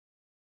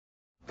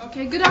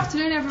Okay, good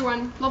afternoon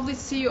everyone. Lovely to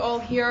see you all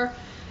here.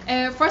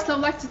 First I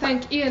would like to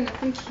thank Ian, I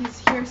think he's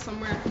here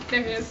somewhere,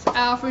 there he is,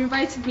 for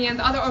inviting me and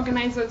the other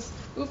organizers.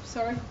 Oops,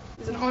 sorry,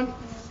 is it on?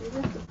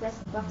 Press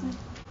the button.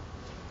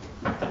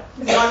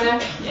 Is it on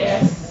there?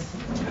 Yes.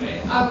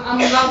 I'm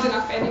loud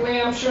enough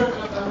anyway, I'm sure I'm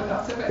not done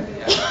without it, but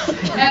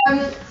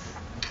yeah.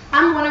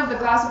 I'm one of the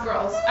Glasgow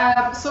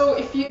girls, so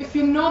if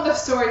you know the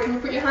story, can you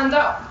put your hand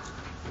up?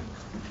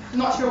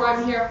 Not sure why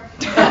I'm here.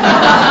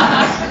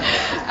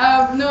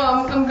 No,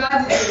 I'm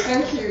glad you did.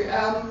 Thank you.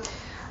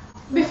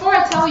 Before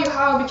I tell you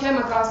how I became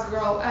a Glasgow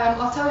girl,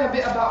 I'll tell you a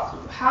bit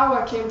about how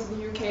I came to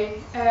the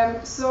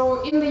UK.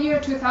 So in the year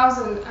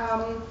 2000,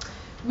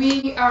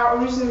 we are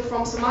originally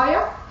from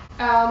Somalia,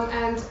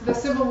 and the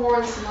civil war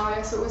in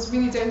Somalia, so it was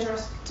really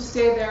dangerous to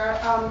stay there.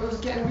 It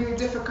was getting really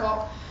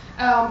difficult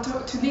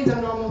to lead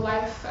a normal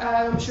life.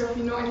 I'm sure if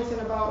you know anything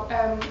about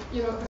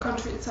the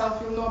country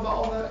itself, you'll know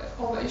about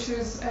all the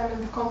issues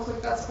and the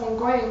conflict that's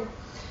ongoing.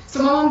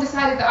 So my mom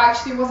decided that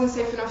actually it wasn't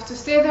safe enough to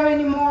stay there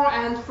anymore,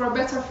 and for a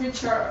better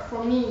future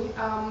for me,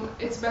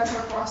 it's better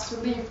for us to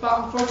leave.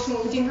 But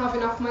unfortunately, we didn't have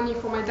enough money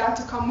for my dad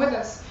to come with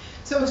us.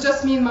 So it was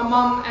just me and my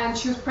mom, and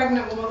she was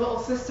pregnant with my little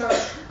sister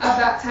at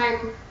that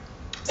time.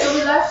 So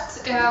we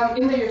left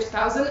in the year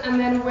 2000, and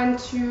then we went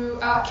to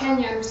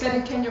Kenya, and we stayed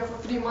in Kenya for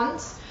 3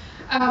 months.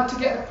 To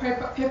get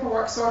the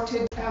paperwork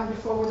sorted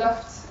before we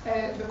left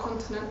the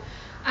continent.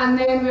 And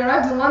then we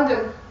arrived in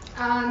London,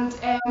 and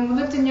we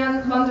lived in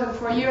London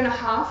for a year and a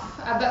half.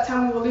 At that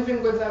time we were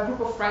living with a group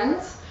of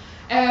friends.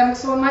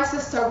 So when my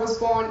sister was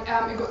born,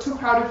 it got too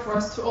crowded for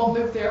us to all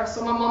live there.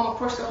 So my mom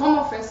approached the Home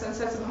Office and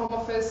said to the Home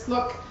Office,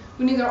 look,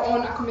 we need our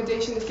own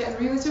accommodation, it's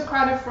getting really too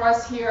crowded for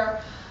us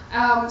here,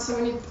 so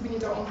we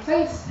need our own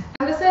place.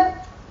 And they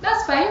said,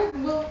 that's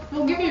fine,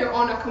 we'll give you your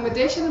own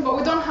accommodation, but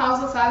we don't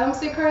house asylum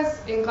seekers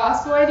in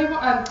Glasgow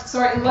anymore,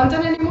 in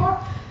London anymore.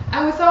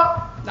 And we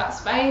thought,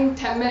 that's fine,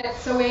 10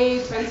 minutes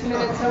away, 20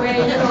 minutes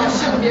away, it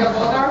shouldn't be a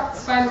bother,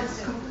 it's fine,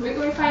 it's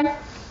completely fine.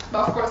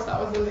 But of course that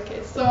wasn't the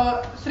case.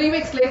 So 3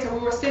 weeks later we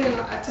were staying in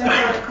a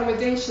temporary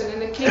accommodation,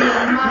 and it came in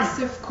a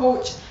massive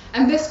coach,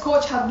 and this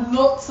coach had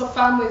lots of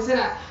families in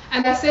it.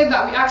 And I say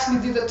that we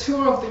actually did a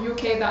tour of the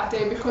UK that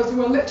day, because we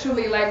were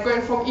literally like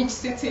going from each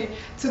city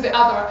to the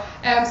other.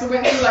 So we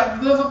went to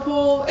like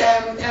Liverpool,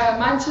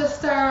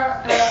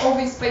 Manchester, all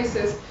these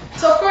places.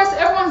 So of course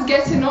everyone's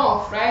getting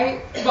off,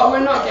 right? But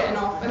we're not getting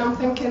off. And I'm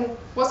thinking,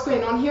 what's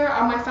going on here?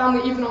 Are my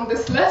family even on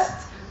this list,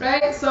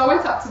 right? So I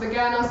went up to the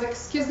guy and I was like,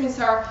 excuse me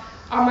sir,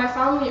 are my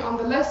family on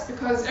the list?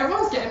 Because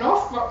everyone's getting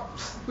off, but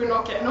we're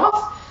not getting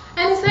off.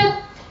 And he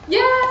said,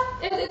 yeah,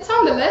 it's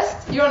on the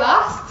list, you're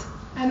last.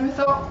 And we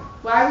thought,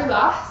 why are we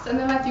last? And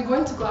they're like, you're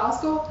going to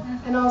Glasgow?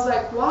 And I was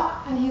like, what?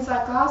 And he's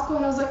like, Glasgow?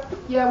 And I was like,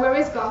 yeah, where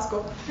is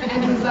Glasgow?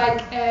 And he's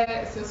like,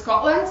 it's in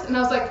Scotland. And I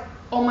was like,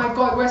 oh my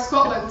god, where's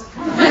Scotland?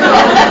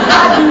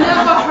 I'd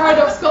never heard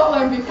of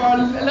Scotland before,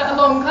 let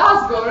alone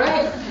Glasgow,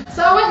 right?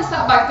 So I went and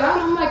sat back down,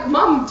 I'm like,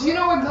 Mum, do you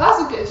know where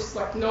Glasgow is? She's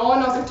like, no.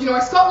 And I was like, do you know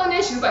where Scotland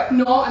is? She's like,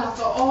 no. And I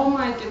thought, oh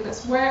my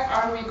goodness, where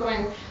are we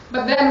going?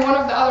 But then one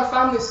of the other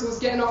families who was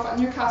getting off at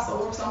Newcastle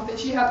or something,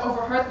 she had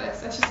overheard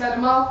this, and she said,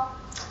 Amal,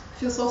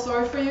 I feel so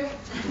sorry for you.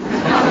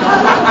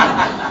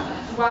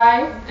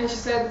 Why? And she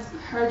said,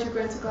 heard you're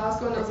going to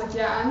Glasgow. And I was like,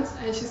 yeah,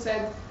 and she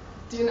said,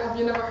 have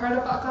you never heard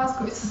about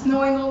Glasgow? It's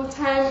snowing all the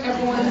time,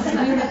 everyone's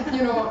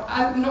really,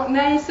 not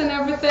nice and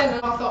everything.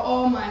 And I thought,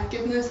 oh my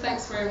goodness,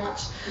 thanks very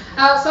much.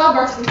 So I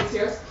burst into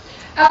tears.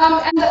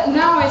 And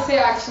now I say,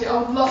 actually, I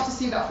would love to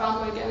see that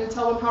family again and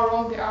tell them how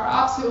wrong they are.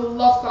 I absolutely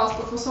love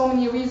Glasgow for so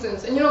many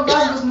reasons. And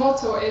Glasgow's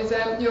motto is,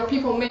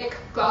 people make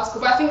Glasgow,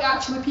 but I think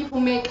actually people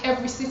make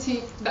every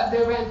city that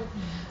they're in.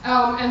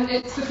 And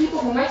it's the people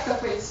who make the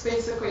place,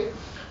 basically.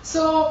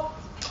 So,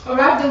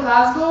 arrived in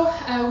Glasgow,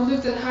 we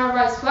lived in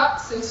high-rise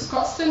flats in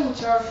Scotstoun,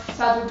 which are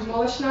sadly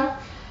demolished now.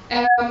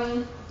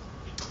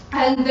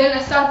 And then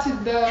I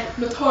started the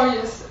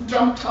notorious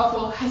Drum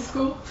Chapel High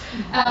School,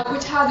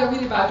 which had a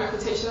really bad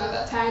reputation at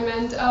that time,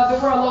 and there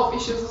were a lot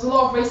of issues. There was a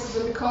lot of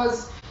racism,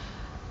 because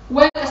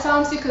when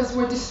asylum seekers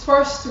were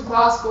dispersed to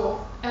Glasgow,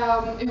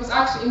 it was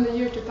actually in the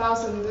year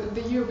 2000,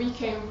 the year we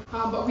came,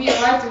 but we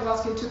arrived in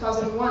Glasgow in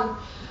 2001.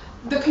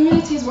 The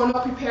communities were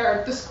not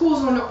prepared, the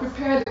schools were not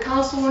prepared, the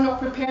council were not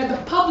prepared, the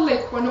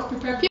public were not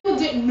prepared. People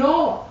didn't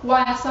know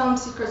why asylum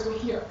seekers were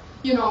here.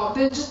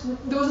 There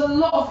was a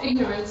lot of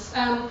ignorance,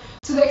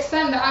 to the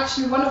extent that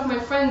actually one of my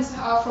friends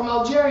from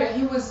Algeria,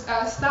 he was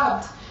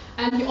stabbed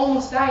and he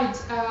almost died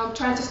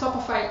trying to stop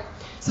a fight.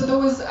 So there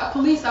was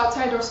police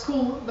outside our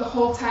school the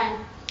whole time.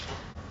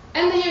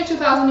 In the year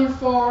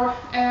 2004,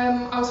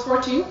 I was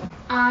 14,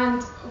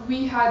 and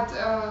we had,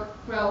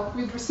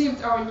 we'd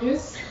received our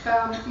news.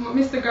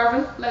 Mr.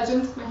 Garvin,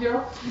 legend, my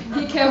hero,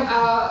 he came,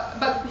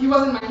 but he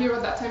wasn't my hero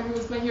at that time, he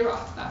was my hero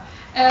after that.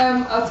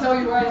 I'll tell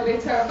you why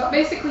later, but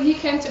basically he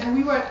came to,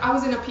 and I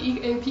was in a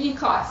PE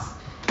class,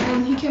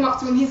 and he came up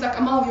to me and he's like,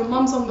 Amal, your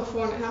mum's on the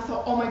phone. And I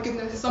thought, oh my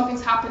goodness,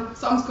 something's happened,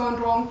 something's gone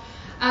wrong.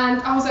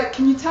 And I was like,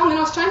 can you tell me? And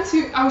I was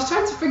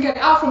trying to figure it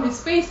out from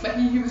his face, but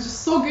he was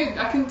just so good,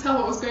 I couldn't tell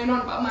what was going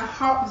on, but my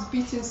heart was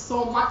beating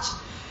so much.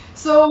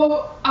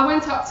 So I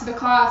went up to the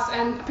class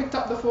and I picked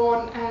up the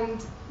phone,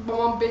 and my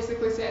mom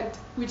basically said,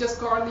 we just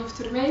got our leave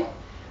to remain.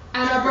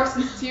 And I burst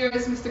into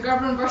tears, Mr.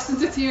 Garvin burst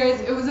into tears.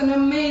 It was an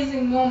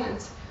amazing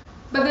moment.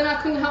 But then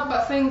I couldn't help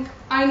but think,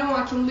 I know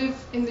I can live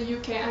in the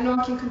UK, I know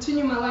I can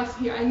continue my life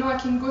here, I know I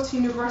can go to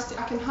university,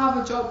 I can have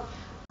a job,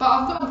 but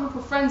I've got a group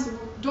of friends who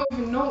don't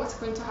even know what's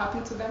going to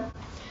happen to them.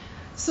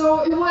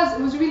 So it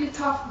was really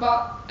tough,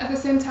 but at the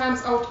same time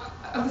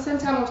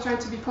I was trying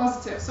to be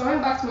positive. So I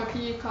went back to my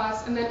PE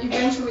class, and then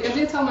eventually, I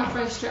didn't tell my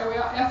friends straight away,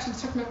 it actually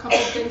took me a couple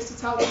of days to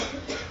tell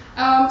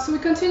them. So we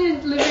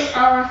continued living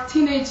our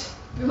teenage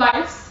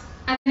lives,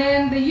 and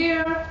then the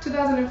year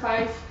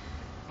 2005,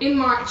 in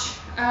March,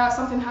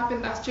 something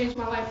happened that's changed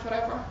my life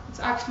forever. It's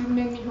actually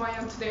made me who I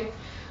am today.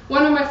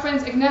 One of my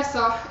friends,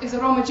 Agnesa, is a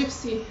Roma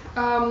gypsy.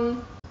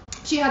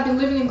 She had been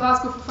living in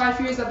Glasgow for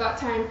 5 years at that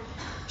time.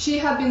 She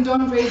had been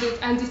downgraded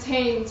and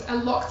detained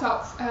and locked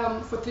up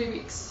for 3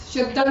 weeks. She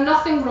had done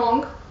nothing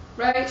wrong,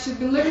 right? She'd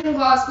been living in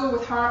Glasgow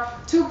with her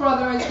 2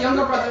 brothers,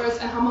 younger brothers,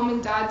 and her mom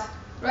and dad,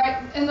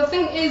 right? And the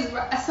thing is,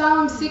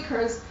 asylum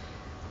seekers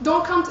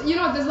don't come to,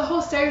 there's the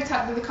whole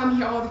stereotype that they come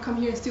here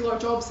and steal our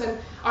jobs and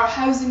our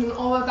housing and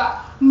all of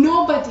that.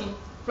 Nobody,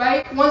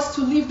 right, wants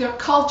to leave their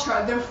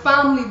culture, their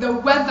family, their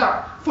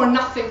weather for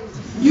nothing.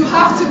 You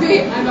have to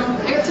be, I know,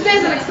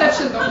 today's an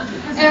exception though.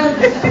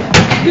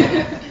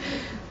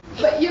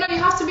 But you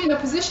have to be in a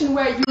position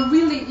where you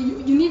really,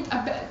 you need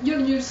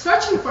you're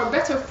searching for a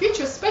better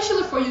future,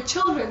 especially for your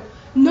children.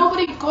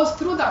 Nobody goes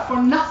through that for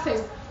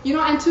nothing.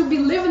 And to be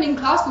living in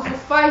Glasgow for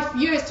 5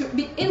 years, to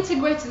be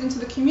integrated into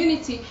the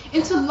community,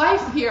 into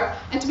life here,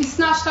 and to be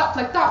snatched up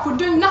like that for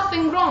doing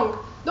nothing wrong.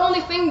 The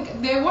only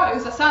thing they were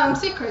is asylum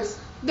seekers.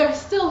 They're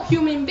still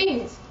human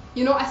beings.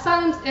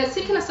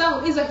 Seeking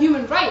asylum is a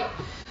human right.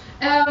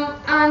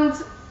 And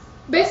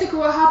basically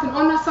what happened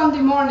on a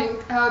Sunday morning,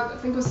 I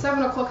think it was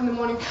 7 o'clock in the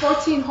morning,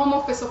 14 Home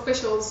Office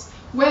officials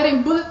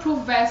wearing bulletproof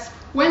vests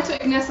went to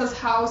Agnesa's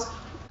house,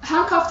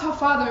 handcuffed her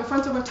father in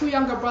front of her 2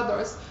 younger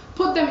brothers,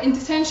 put them in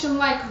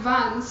detention-like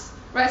vans,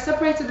 right,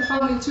 separated the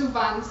family in 2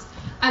 vans,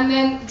 and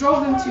then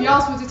drove them to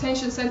Yarlswood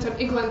Detention Centre in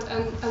England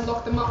and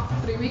locked them up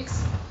for 3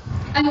 weeks.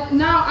 And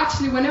now,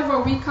 actually, whenever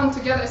we come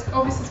together,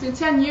 obviously it's been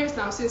 10 years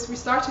now since we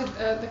started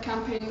the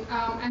campaign,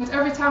 and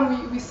every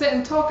time we sit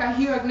and talk, I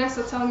hear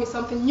Agnesa telling me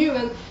something new.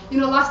 And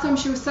last time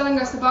she was telling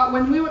us about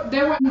when they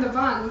were in the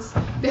vans,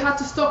 they had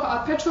to stop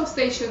at a petrol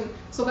station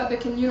so that they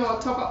can,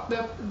 top up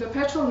the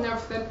petrol and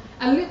everything.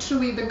 And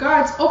literally, the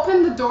guards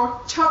opened the door,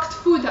 chucked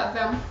food at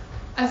them,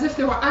 as if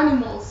they were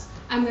animals,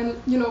 and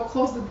then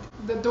closed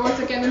the doors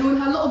again. And when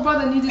her little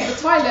brother needed the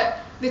toilet,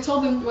 they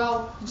told him,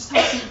 well, you just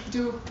have to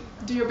do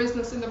your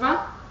business in the van,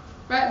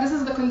 right? This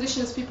is the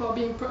conditions people are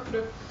being put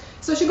through.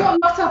 So she got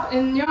locked up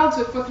in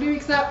Yarlswood for 3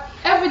 weeks. Now,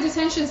 every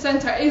detention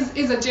centre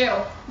is a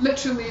jail,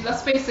 literally,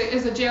 let's face it,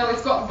 is a jail.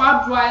 It's got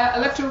barbed wire,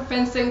 electrical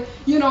fencing,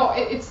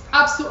 it's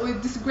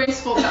absolutely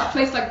disgraceful that a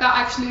place like that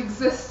actually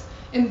exists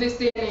in this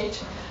day and age.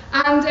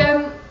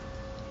 And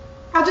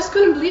I just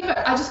couldn't believe it.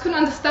 I just couldn't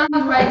understand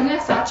why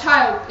Agnesa, a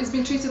child, is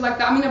being treated like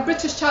that. I mean, a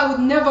British child would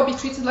never be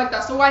treated like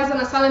that. So why is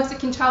an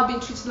asylum-seeking child being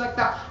treated like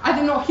that? Are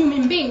they not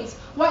human beings?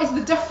 What is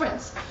the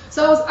difference?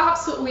 So I was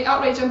absolutely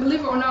outraged, and believe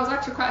it or not, I was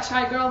actually quite a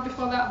shy girl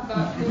before that, but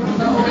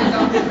that all went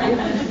down the drain,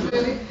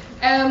 really.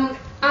 And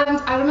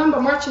I remember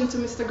marching to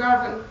Mr.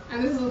 Garvin,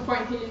 and this is the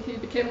point he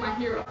became my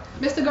hero.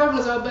 Mr. Garvin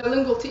is a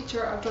bilingual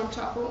teacher at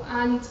Drumchapel,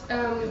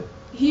 and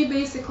he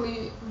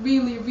basically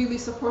really, really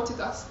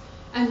supported us.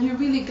 And he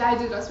really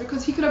guided us,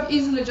 because he could have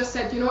easily just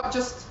said,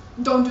 just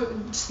don't do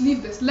it, just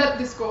leave this, let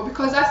this go.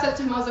 Because I said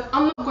to him, I was like,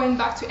 I'm not going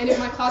back to any of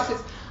my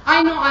classes.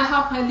 I know I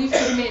have my leave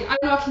to remain. I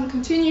know I can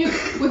continue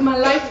with my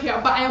life here,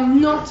 but I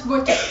am not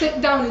going to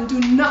sit down and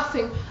do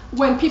nothing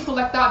when people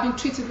like that are being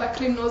treated like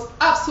criminals.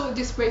 Absolutely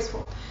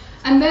disgraceful.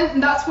 And then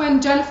that's when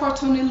Jennifer,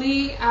 Tony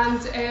Lee,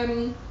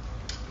 and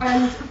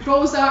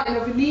Rosa, and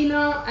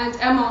Evelina, and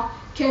Emma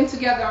came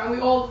together, and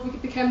we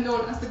became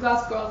known as the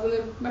Glass Girls, and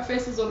then my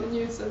face was on the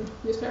news and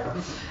newspaper.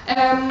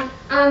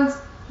 And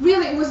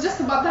really, it was just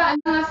about that.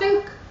 And I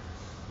think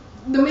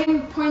the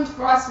main point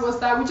for us was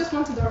that we just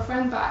wanted our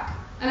friend back.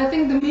 And I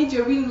think the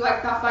media really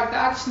liked that fact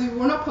that actually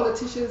we're not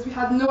politicians, we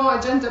had no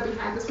agenda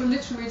behind this, we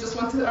literally just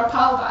wanted our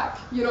pal back,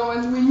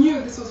 and we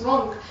knew this was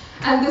wrong.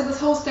 And there's this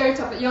whole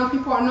stereotype that young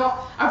people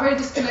are very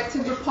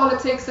disconnected with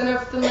politics and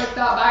everything like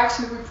that, but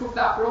actually we proved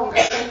that wrong,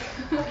 I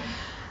think.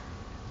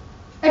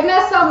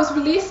 Agnesa was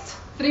released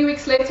 3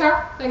 weeks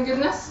later, thank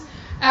goodness.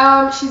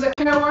 She's a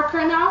care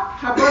worker now.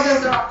 Her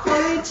brothers are at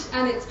college,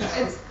 and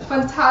it's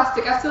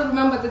fantastic. I still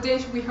remember the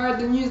day we heard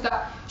the news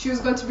that she was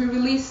going to be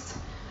released.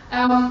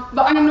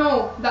 But I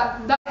know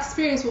that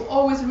experience will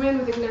always remain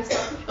with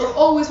Agnesa. It will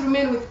always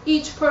remain with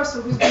each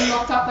person who's been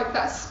locked up like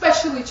that,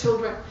 especially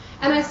children.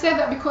 And I say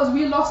that because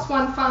we lost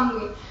one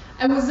family.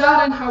 And with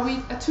Zara and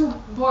her 2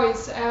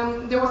 boys,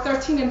 they were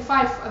 13 and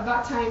 5 at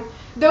that time.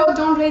 They were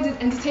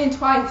downgraded and detained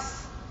twice.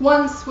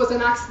 Once was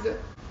an accident.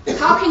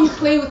 How can you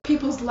play with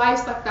people's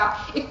lives like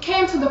that? It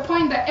came to the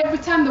point that every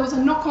time there was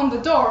a knock on the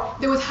door,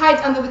 they would hide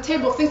under the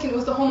table thinking it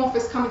was the Home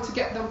Office coming to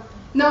get them.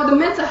 Now the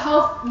mental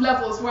health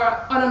levels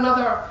were on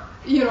another,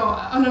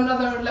 on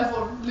another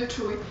level,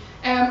 literally.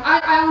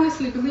 I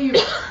honestly believe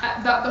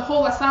that the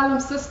whole asylum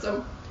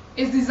system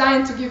is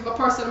designed to give a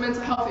person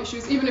mental health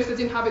issues, even if they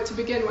didn't have it to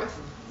begin with.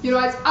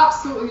 It's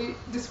absolutely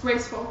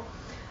disgraceful.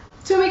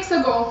 2 weeks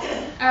ago,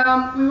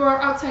 we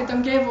were outside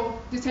Dungavel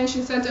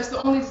detention centre. It's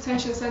the only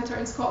detention centre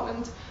in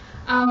Scotland.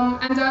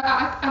 And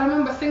I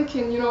remember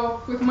thinking,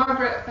 with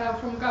Margaret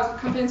from Gaza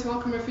Campaign to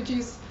Welcome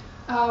Refugees,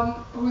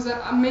 who's an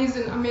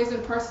amazing,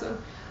 amazing person.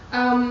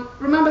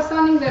 Remember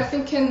standing there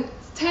thinking,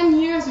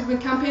 10 years we've been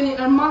campaigning,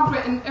 and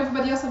Margaret and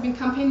everybody else have been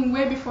campaigning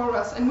way before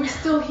us, and we're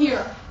still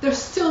here. There's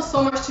still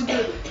so much to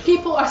do.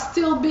 People are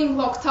still being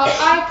locked up.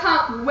 I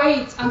can't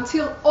wait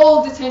until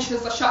all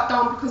detentions are shut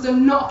down, because they're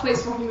not a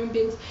place for human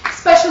beings,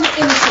 especially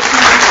innocent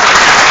human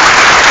beings.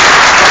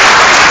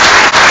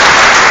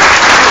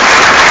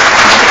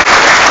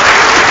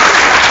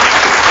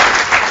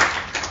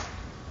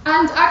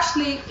 And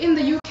actually, in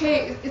the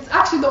UK, it's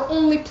actually the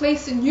only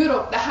place in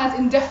Europe that has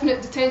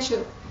indefinite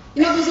detention.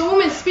 There's a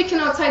woman speaking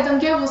outside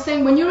Dungavel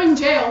saying, when you're in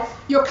jail,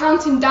 you're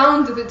counting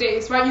down to the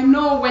days, right? You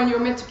know when you're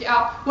meant to get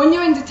out. When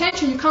you're in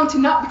detention, you're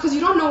counting up, because you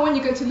don't know when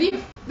you're going to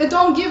leave. They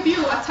don't give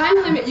you a time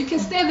limit. You can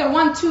stay there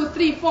 1, 2,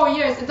 3, 4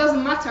 years. It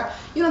doesn't matter.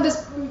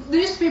 There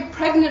used to be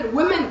pregnant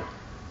women,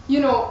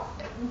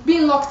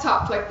 being locked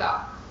up like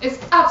that. It's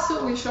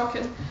absolutely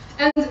shocking.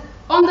 And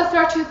on the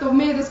 30th of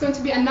May, there's going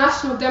to be a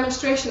national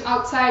demonstration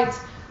outside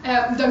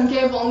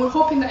Dungavel, and we're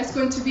hoping that it's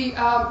going to be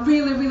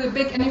really, really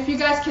big. And if you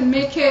guys can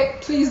make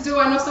it, please do.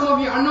 I know some of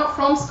you are not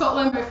from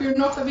Scotland, but if you're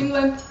not of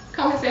England,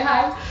 come and say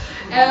hi.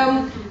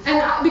 And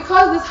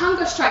because there's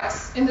hunger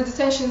strikes in the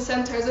detention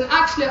centres, and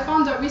actually I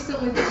found out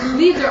recently that the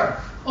leader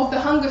of the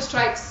hunger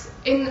strikes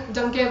in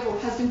Dungavel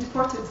has been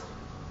deported.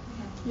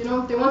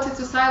 They wanted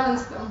to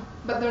silence them,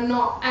 but they're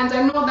not. And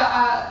I know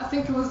that I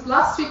think it was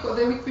last week or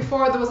the week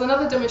before, there was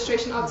another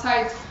demonstration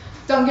outside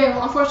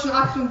Dungavel. Unfortunately,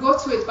 I couldn't go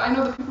to it, but I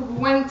know the people who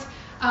went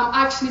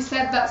actually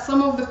said that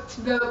some of the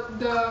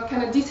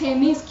kind of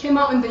detainees came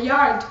out in the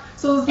yard.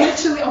 So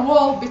there's literally a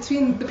wall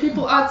between the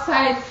people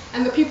outside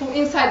and the people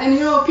inside. And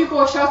people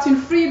were shouting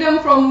freedom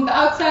from the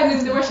outside,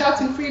 and they were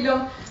shouting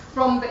freedom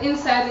from the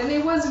inside. And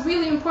it was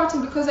really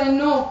important, because I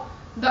know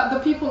that the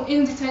people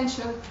in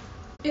detention,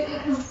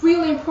 it's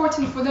really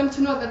important for them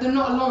to know that they're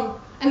not alone,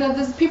 and that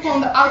there's people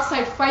on the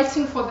outside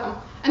fighting for them,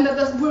 and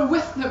that we're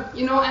with them,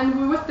 and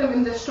we're with them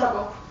in their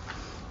struggle.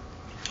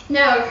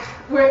 Now,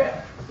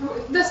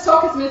 this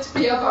talk is meant to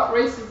be about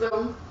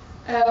racism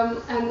and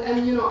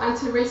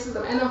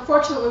anti-racism, and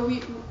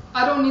unfortunately,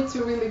 I don't need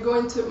to really go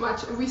into it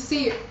much. We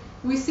see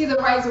the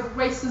rise of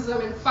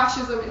racism and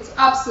fascism. It's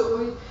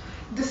absolutely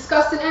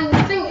disgusting. And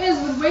the thing is,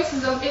 with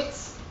racism,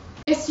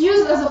 it's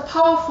used as a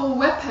powerful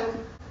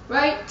weapon,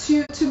 right,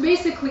 to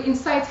basically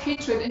incite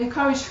hatred and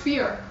encourage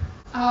fear.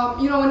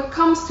 When it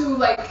comes to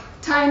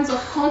times of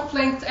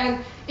conflict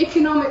and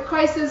economic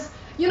crisis,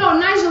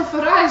 Nigel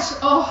Farage,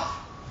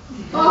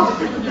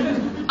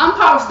 I'm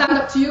part of Stand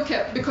Up to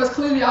UKIP, because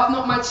clearly I have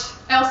not much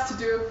else to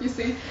do, you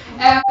see.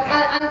 And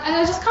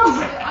I just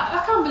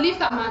can't believe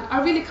that man.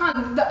 I really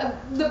can't.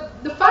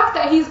 The fact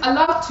that he's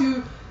allowed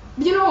to,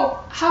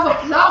 have a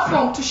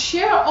platform to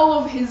share all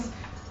of his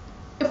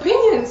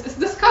opinions is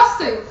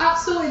disgusting,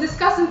 absolutely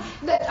disgusting.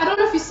 I don't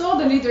know if you saw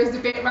the leaders'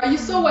 debate, right? You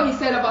saw what he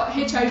said about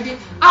HIV.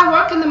 I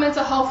work in the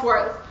mental health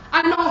world.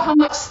 I know how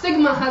much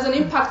stigma has an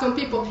impact on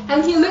people,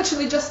 and he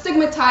literally just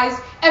stigmatized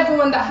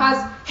everyone that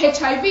has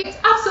HIV. It's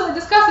absolutely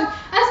disgusting.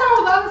 And some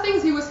of the other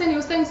things he was saying,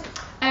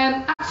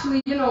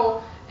 actually,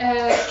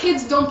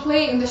 kids don't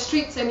play in the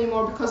streets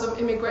anymore because of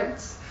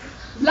immigrants.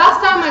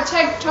 Last time I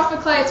checked,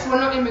 traffic lights were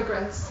not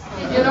immigrants,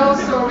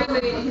 so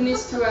really he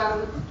needs to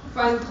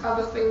find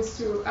other things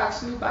to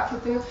actually back it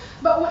things.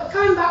 But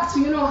coming back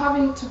to,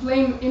 having to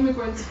blame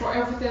immigrants for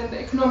everything, the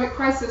economic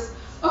crisis.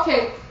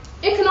 Okay,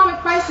 economic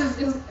crisis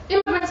is,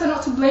 immigrants are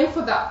not to blame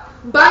for that.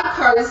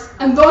 Bankers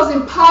and those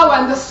in power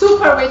and the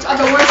super rich are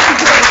the worst to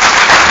blame.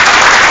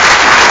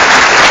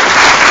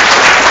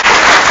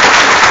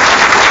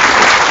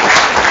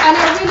 And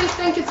I really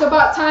think it's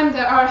about time they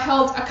are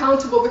held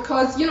accountable,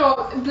 because,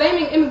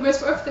 blaming immigrants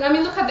for everything. I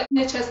mean, look at the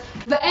NHS.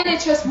 The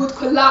NHS would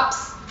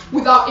collapse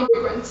without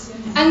immigrants.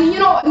 And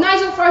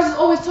Nigel Farage is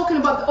always talking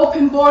about the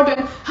open border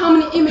and how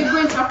many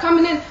immigrants are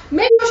coming in.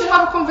 Maybe we should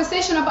have a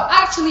conversation about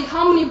actually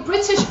how many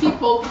British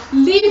people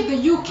leave the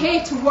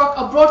UK to work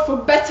abroad for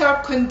better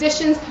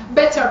conditions,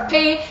 better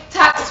pay,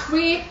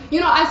 tax-free.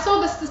 I saw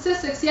the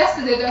statistics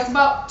yesterday. There's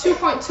about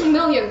 2.2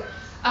 million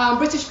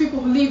British people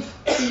who leave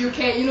the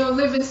UK,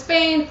 live in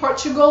Spain,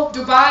 Portugal,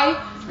 Dubai,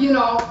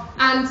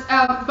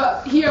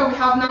 but here we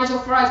have Nigel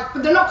Farage.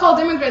 But they're not called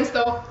immigrants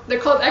though, they're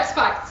called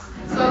expats.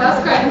 So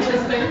that's quite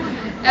interesting.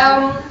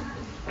 And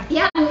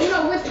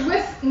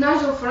with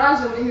Nigel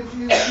Farage, he's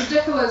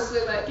ridiculous.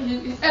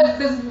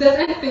 If there's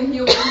anything he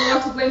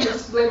wants to blame, he'll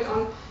just blame it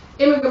on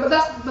immigrants.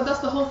 But that's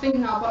the whole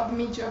thing now about the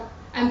media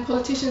and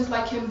politicians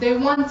like him. They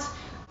want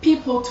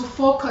people to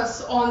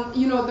focus on,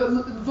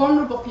 the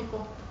vulnerable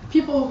people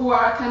who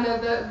are kind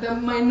of the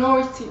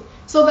minority.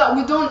 so that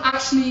we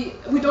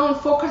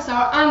don't focus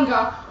our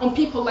anger on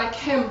people like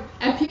him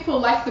and people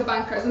like the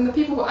bankers and the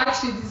people who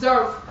actually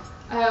deserve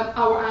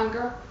our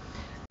anger.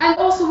 And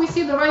also we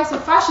see the rise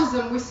of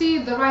fascism. We see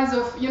the rise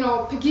of,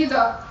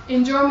 Pegida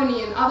in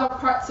Germany and other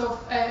parts of,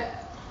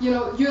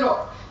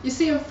 Europe. You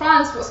see in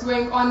France what's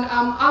going on.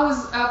 I was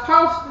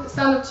part of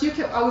Stand Up to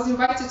UKIP. I was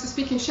invited to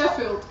speak in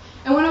Sheffield.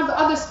 And one of the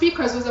other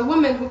speakers was a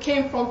woman who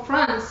came from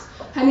France.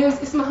 Her name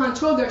is Ismahan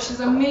Chodar. She's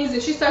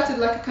amazing. She started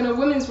like a kind of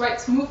women's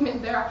rights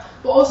movement there,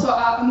 but also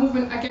a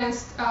movement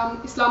against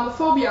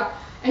Islamophobia.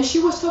 And she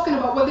was talking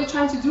about what they're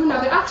trying to do now.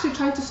 They're actually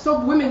trying to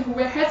stop women who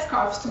wear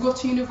headscarves to go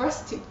to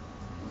university.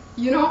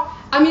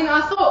 I mean,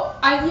 I thought,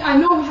 I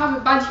know we have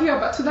it bad here,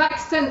 but to that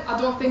extent, I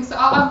don't think so.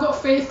 I've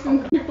got faith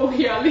in the people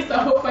here, at least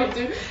I hope I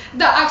do,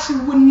 that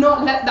actually would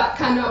not let that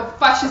kind of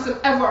fascism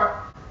ever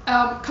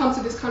come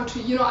to this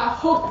country. I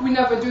hope we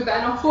never do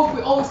that, and I hope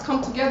we always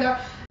come together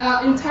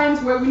in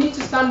times where we need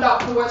to stand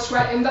up for what's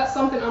right, and that's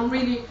something I'm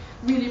really,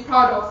 really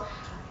proud of.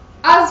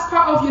 As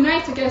part of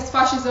Unite Against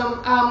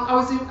Fascism,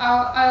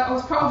 I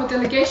was part of a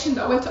delegation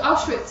that went to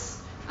Auschwitz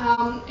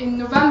in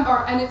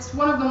November, and it's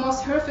one of the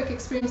most horrific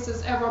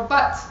experiences ever,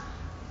 but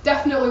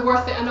definitely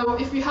worth it. And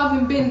if you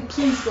haven't been,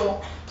 please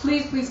go.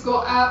 Please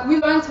go. We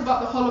learned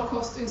about the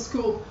Holocaust in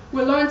school.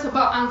 We learned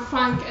about Anne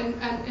Frank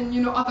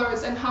and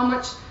others, and how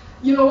much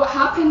what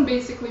happened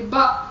basically.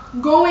 But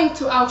going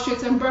to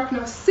Auschwitz and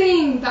Birkenau,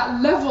 seeing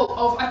that level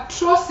of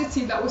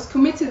atrocity that was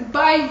committed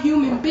by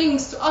human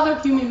beings to other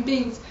human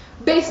beings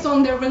based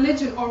on their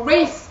religion or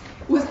race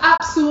was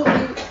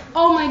absolutely,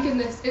 oh my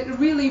goodness, it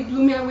really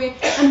blew me away.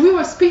 And we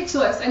were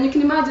speechless, and you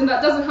can imagine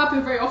that doesn't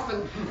happen very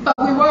often, but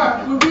we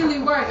really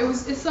were.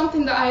 It's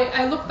something that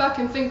I look back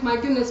and think, my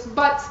goodness.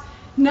 But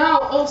now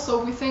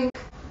also we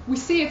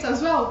see it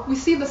as well. We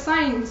see the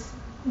signs.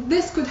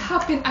 This could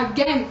happen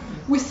again.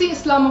 We see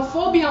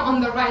Islamophobia on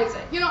the rise.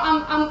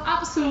 I'm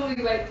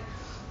absolutely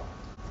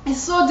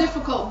it's so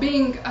difficult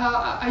being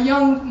a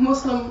young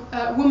Muslim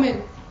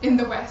woman in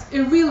the West.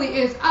 It really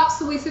is.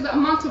 Absolutely see the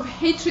amount of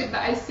hatred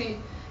that I see,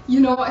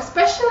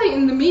 especially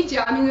in the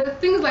media. I mean,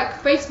 things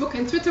like Facebook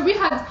and Twitter.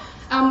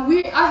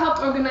 I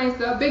helped organize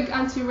the big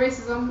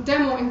anti-racism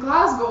demo in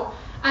Glasgow,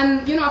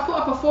 and I put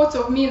up a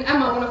photo of me and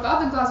Emma, one of the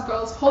other Glasgow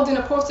girls, holding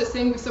a poster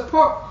saying we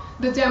support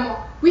the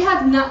demo. We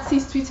had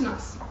Nazis tweeting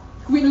us.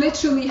 We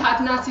literally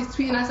had Nazis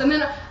tweeting us, and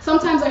then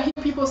sometimes I hear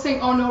people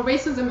saying, "Oh no,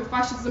 racism and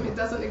fascism, it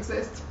doesn't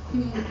exist."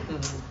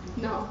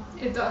 No,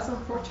 it does,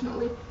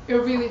 unfortunately. It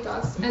really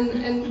does. And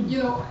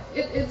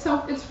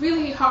it's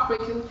really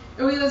heartbreaking.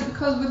 It really is,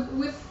 because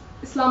with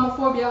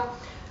Islamophobia,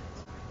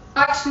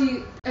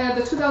 actually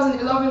the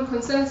 2011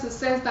 consensus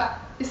says that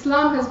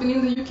Islam has been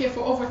in the UK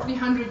for over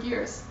 300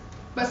 years.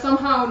 But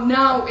somehow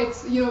now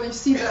it's, you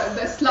see the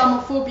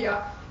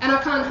Islamophobia. And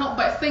I can't help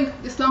but think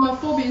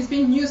Islamophobia is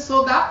being used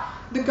so that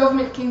the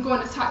government can go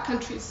and attack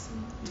countries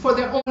for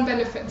their own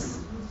benefits.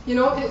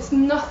 It's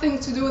nothing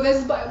to do with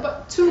this,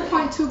 but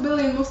 2.2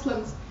 billion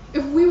Muslims.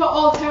 If we were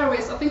all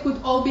terrorists, I think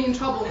we'd all be in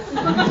trouble.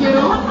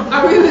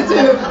 I really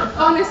do.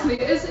 Honestly,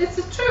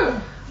 it's true.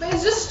 But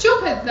it's just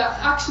stupid that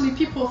actually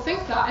people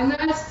think that. And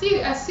I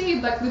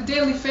see like the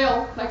daily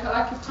fail, like I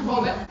like to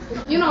call it.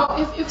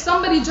 If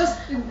somebody just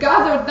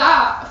gathered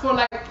that for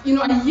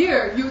a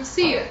year, you would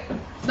see it.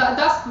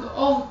 That's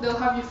all they'll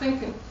have you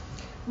thinking.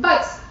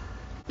 But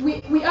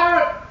we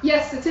are,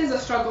 yes, it is a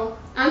struggle.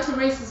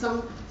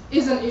 Anti-racism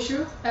is an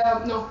issue.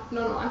 No,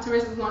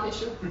 anti-racism is not an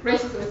issue.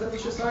 Racism is an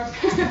issue, sorry.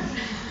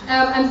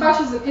 And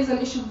fascism is an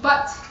issue,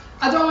 but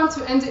I don't want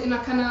to end it in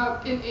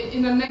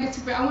a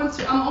negative way.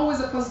 I'm always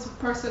a positive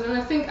person, and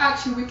I think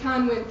actually we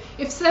can win.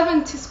 If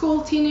 70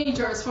 school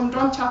teenagers from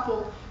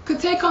Drumchapel could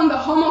take on the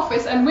Home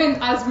Office and win,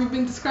 as we've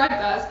been described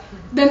as,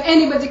 then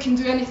anybody can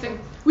do anything.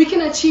 We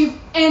can achieve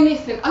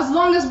anything as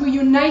long as we're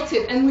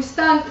united and we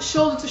stand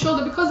shoulder to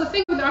shoulder. Because the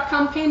thing with our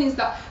campaign is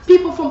that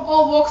people from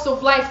all walks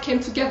of life came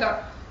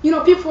together.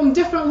 People from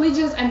different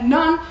religions and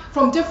none,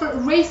 from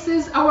different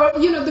races.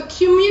 The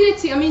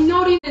community. I mean,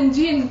 Noreen and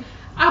Jean,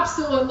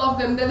 absolutely love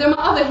them. They're my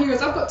other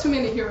heroes. I've got too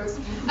many heroes.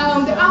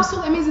 They're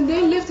absolutely amazing.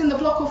 They lived in the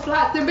block of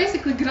flats. They're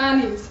basically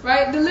grannies,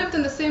 right? They lived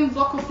in the same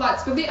block of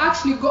flats, but they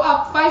actually go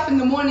up 5 in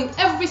the morning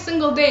every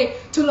single day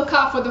to look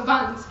out for the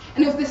vans.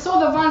 And if they saw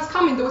the vans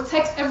coming, they would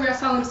text every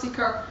asylum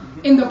seeker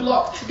in the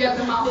block to get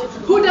them out.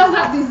 Who does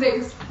that these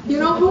days?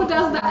 Who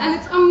does that? And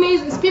it's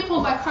amazing. It's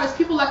people like her, it's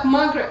people like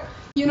Margaret,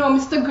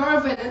 Mr.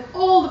 Garvin, and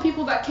all the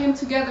people that came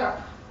together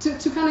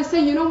to kind of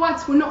say,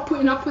 we're not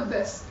putting up with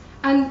this.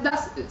 And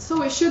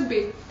so it should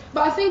be.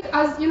 But I think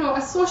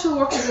as social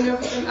workers and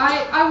everything,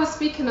 I was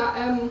speaking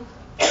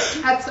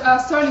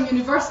at Stirling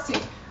University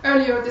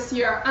earlier this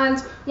year, and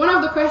one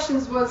of the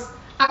questions was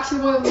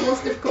actually one of the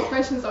most difficult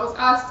questions I was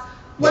asked.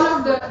 One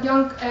of the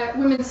young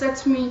women said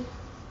to me,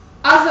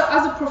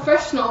 as a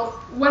professional,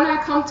 when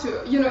I come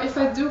to, if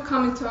I do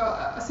come into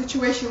a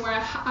situation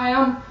where I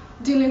am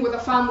dealing with a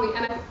family,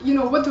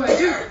 and what do I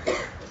do?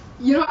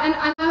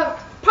 And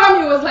part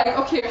of me was like,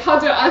 okay, how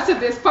do I answer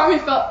this? Part of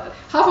me felt,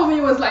 half of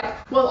me was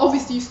like, well,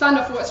 obviously you stand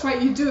up for what's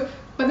right, you do.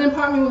 But then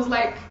part of me was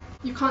like,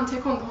 you can't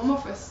take on the Home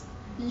Office.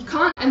 You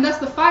can't, and that's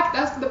the fact.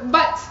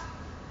 But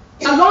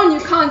alone you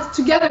can't.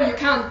 Together you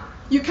can.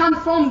 You can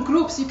form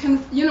groups. You can,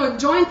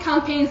 joint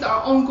campaigns that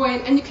are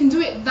ongoing, and you can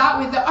do it that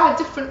way. There are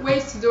different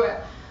ways to do it.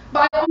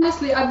 But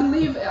honestly, I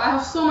believe, I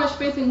have so much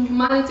faith in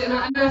humanity,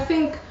 and I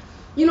think,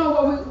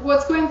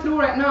 what's going through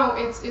right now,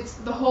 it's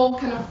the whole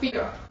kind of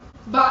fear.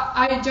 But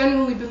I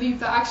genuinely believe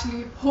that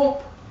actually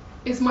hope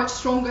is much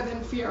stronger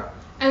than fear.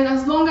 And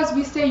as long as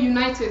we stay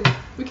united,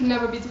 we can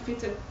never be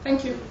defeated.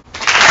 Thank you.